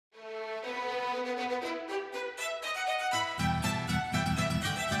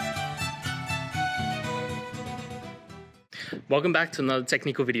Welcome back to another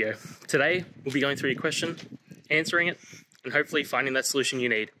technical video. Today, we'll be going through your question, answering it, and hopefully finding that solution you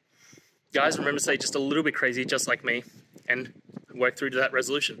need. Guys, remember to stay just a little bit crazy, just like me, and work through to that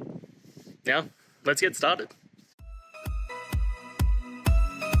resolution. Now, let's get started.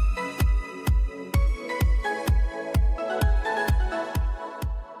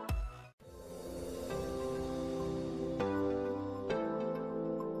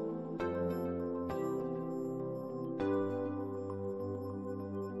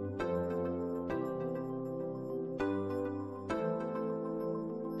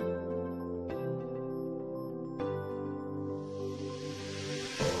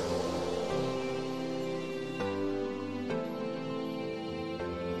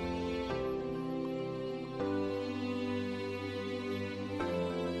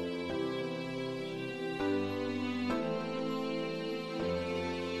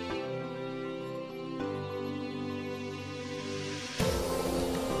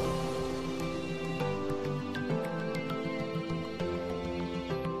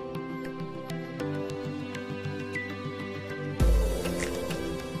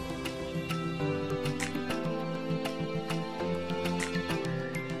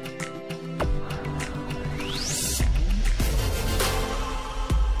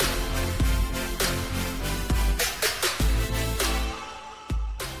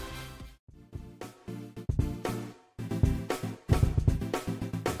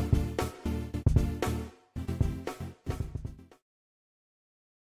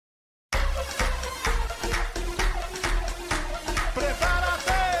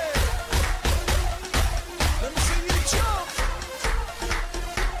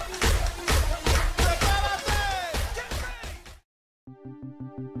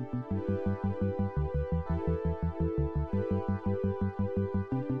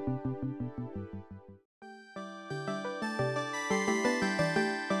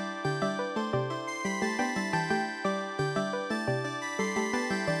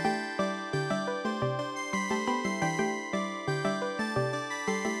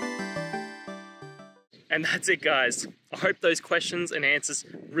 And that's it, guys. I hope those questions and answers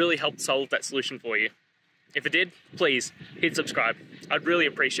really helped solve that solution for you. If it did, please hit subscribe. I'd really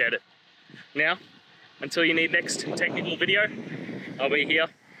appreciate it. Now, until you need next technical video, I'll be here.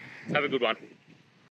 Have a good one.